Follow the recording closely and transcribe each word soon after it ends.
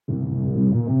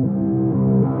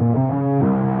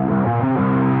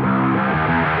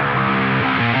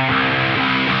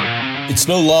It's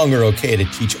no longer okay to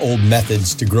teach old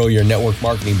methods to grow your network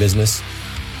marketing business.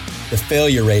 The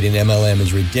failure rate in MLM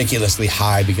is ridiculously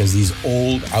high because these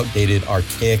old, outdated,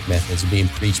 archaic methods are being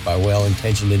preached by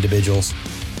well-intentioned individuals.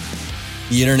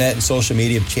 The internet and social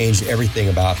media have changed everything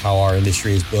about how our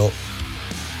industry is built.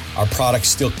 Our products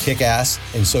still kick ass,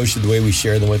 and so should the way we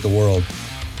share them with the world.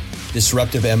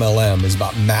 Disruptive MLM is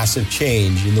about massive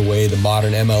change in the way the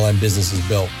modern MLM business is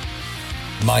built.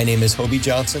 My name is Hobie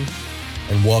Johnson,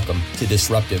 and welcome to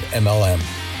Disruptive MLM.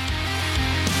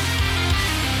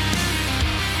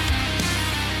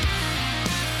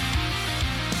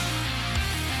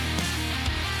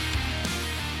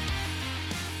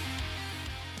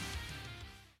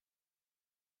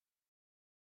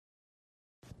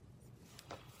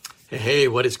 Hey,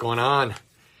 what is going on?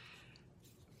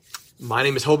 My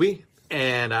name is Hobie,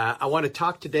 and I want to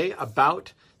talk today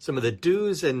about some of the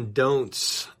do's and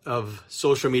don'ts of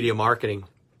social media marketing.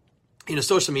 You know,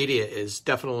 social media is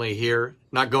definitely here,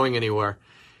 not going anywhere,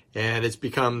 and it's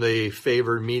become the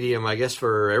favored medium, I guess,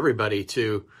 for everybody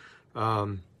to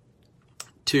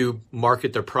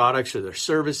market their products or their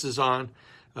services on,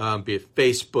 be it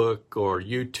Facebook or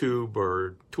YouTube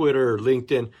or Twitter or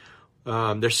LinkedIn.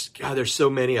 There's so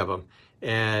many of them,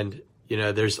 and you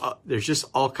know, there's just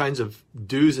all kinds of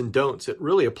do's and don'ts that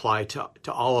really apply to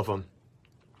all of them.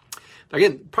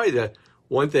 Again, probably the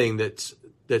one thing that's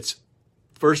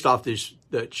first off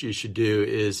that you should do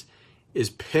is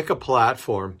pick a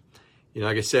platform. You know,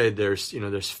 like I said, there's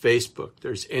Facebook,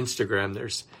 there's Instagram,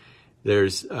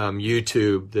 there's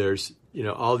YouTube, there's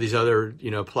all these other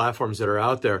platforms that are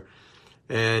out there.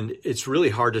 And it's really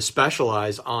hard to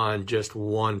specialize on just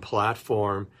one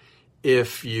platform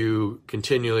if you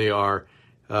continually are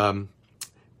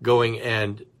going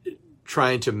and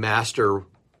trying to master,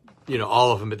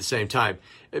 all of them at the same time.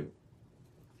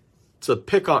 So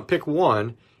pick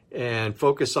one and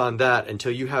focus on that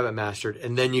until you have it mastered,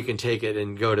 and then you can take it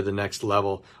and go to the next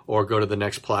level or go to the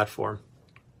next platform.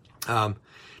 Another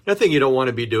thing you don't want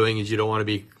to be doing is you don't want to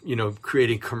be,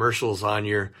 creating commercials on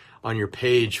your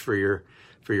page for your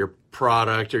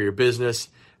product or your business.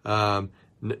 That's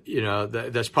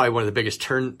probably one of the biggest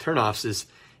turnoffs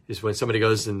is when somebody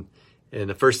goes and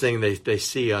the first thing they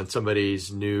see on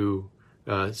somebody's new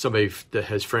somebody that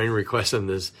has friend requests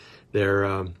them is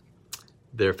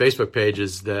their Facebook page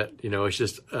is that it's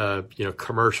just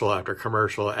commercial after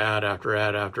commercial, ad after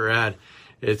ad after ad.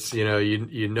 It's you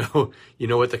know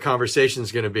what the conversation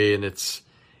is going to be, and it's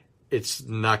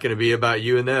not going to be about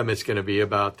you and them. It's going to be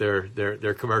about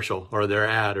their commercial or their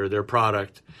ad or their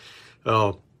product.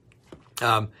 Another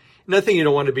thing you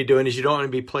don't want to be doing is you don't want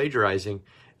to be plagiarizing.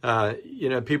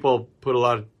 People put a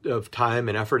lot of time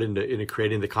and effort into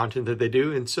creating the content that they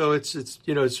do, and so it's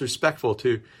respectful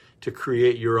to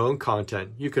create your own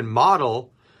content. You can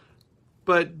model,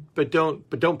 but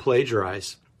don't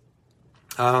plagiarize.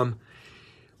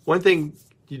 One thing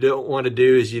you don't want to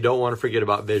do is you don't want to forget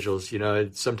about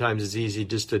visuals. Sometimes it's easy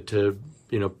just to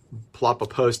plop a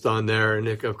post on there, and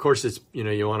of course it's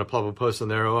you want to plop a post on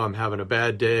there. Oh, I'm having a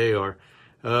bad day, or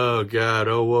oh God,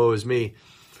 oh woe is me.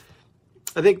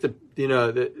 I think that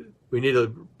we need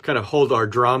to kind of hold our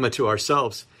drama to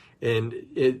ourselves, and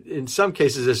in some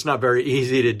cases it's not very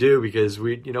easy to do because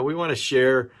we want to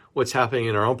share what's happening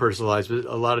in our own personal lives, but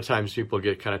a lot of times people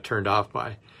get kind of turned off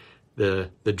by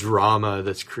the drama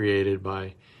that's created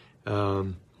by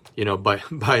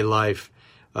by life,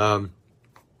 and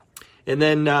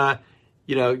then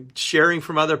sharing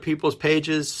from other people's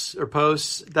pages or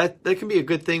posts, that can be a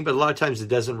good thing, but a lot of times it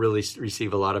doesn't really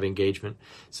receive a lot of engagement.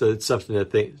 So it's something to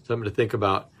think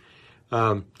about.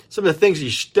 Some of the things you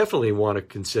definitely want to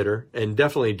consider and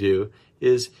definitely do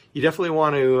is you definitely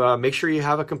want to make sure you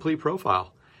have a complete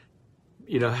profile.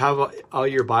 Have all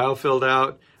your bio filled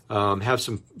out. Have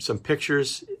some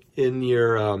pictures in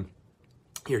your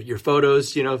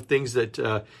photos. Things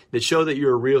that show that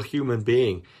you're a real human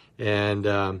being, and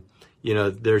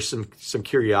there's some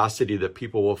curiosity that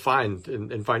people will find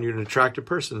and find you an attractive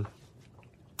person.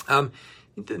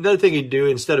 Another thing you do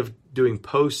instead of doing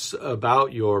posts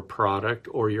about your product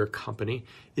or your company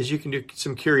is you can do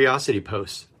some curiosity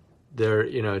posts. There,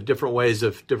 different ways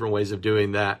of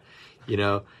doing that. You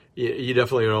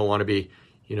definitely don't want to be,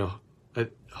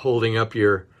 holding up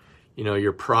your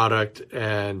product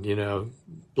and,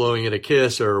 blowing it a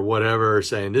kiss or whatever,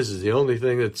 saying this is the only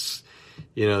thing that's,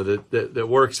 that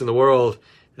works in the world.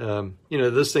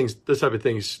 Those type of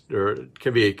things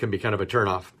can be kind of a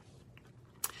turnoff.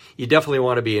 You definitely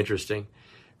want to be interesting.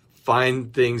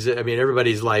 Find things.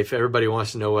 Everybody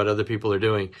wants to know what other people are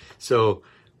doing. So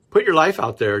put your life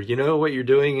out there. You know what you're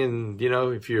doing, and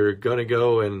if you're going to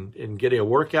go and getting a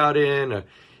workout in,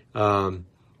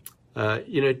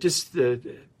 just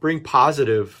bring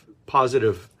positive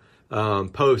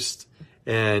posts,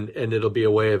 and it'll be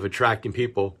a way of attracting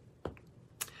people.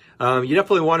 You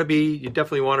definitely want to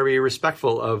be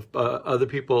respectful of other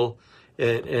people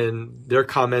and their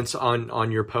comments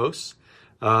on your posts.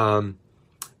 But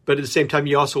at the same time,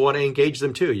 you also want to engage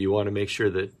them too. You want to make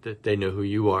sure that they know who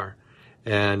you are.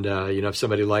 And, if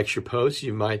somebody likes your post,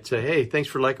 you might say, hey, thanks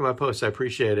for liking my post. I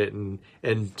appreciate it. And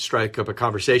strike up a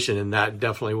conversation. And that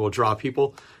definitely will draw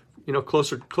people,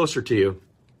 closer to you.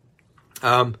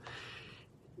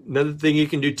 Another thing you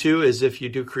can do too is if you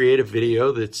do create a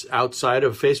video that's outside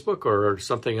of Facebook or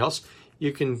something else,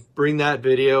 you can bring that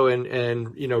video and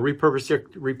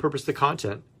repurpose the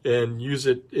content and use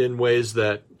it in ways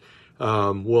that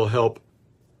will help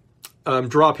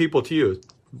draw people to you.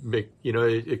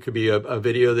 It could be a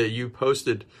video that you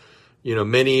posted,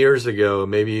 many years ago.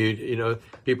 Maybe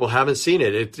people haven't seen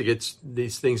it. It gets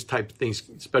these type of things,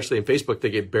 especially in Facebook, they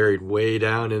get buried way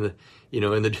down in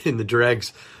the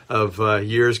dregs of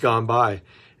years gone by,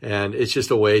 and it's just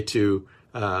a way to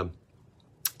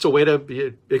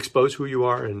expose who you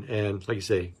are and like you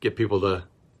say, get people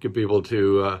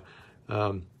to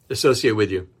associate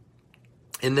with you.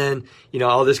 And then,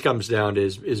 all this comes down to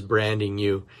is branding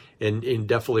you, and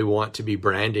definitely want to be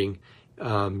branding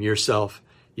yourself,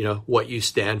 what you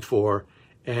stand for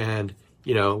and,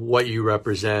 what you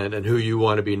represent and who you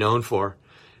want to be known for.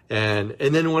 And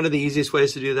then one of the easiest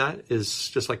ways to do that is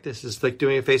just like this, is like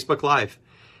doing a Facebook Live.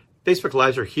 Facebook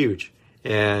Lives are huge.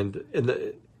 And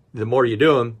the more you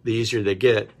do them, the easier they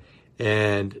get.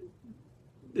 And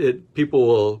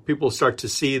people will start to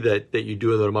see that you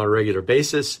do them on a regular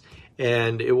basis.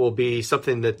 And it will be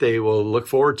something that they will look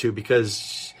forward to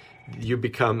because you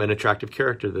become an attractive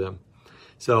character to them.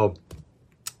 So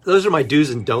those are my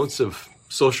do's and don'ts of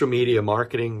social media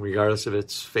marketing, regardless if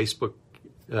it's Facebook,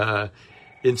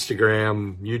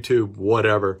 Instagram, YouTube,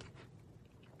 whatever.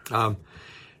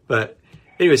 But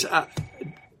anyways,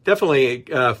 definitely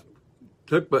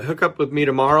hook up with me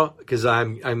tomorrow, because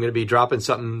I'm going to be dropping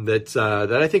something that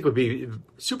I think would be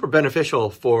super beneficial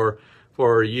for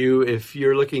you if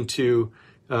you're looking to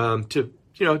go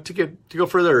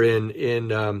further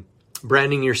in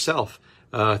branding yourself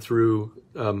through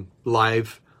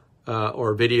live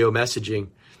or video messaging.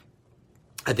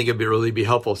 I think it'd really be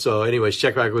helpful. So anyways,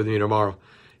 check back with me tomorrow.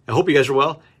 I hope you guys are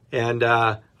well, and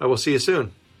I will see you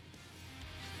soon.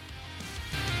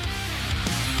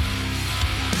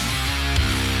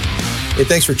 Hey,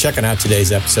 thanks for checking out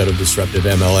today's episode of Disruptive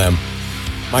MLM.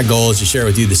 My goal is to share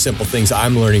with you the simple things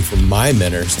I'm learning from my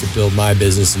mentors to build my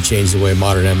business and change the way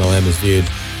modern MLM is viewed.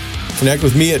 Connect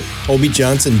with me at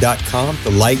obiejohnson.com to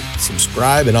like,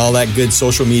 subscribe, and all that good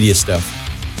social media stuff.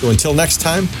 So until next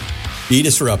time, be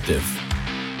disruptive.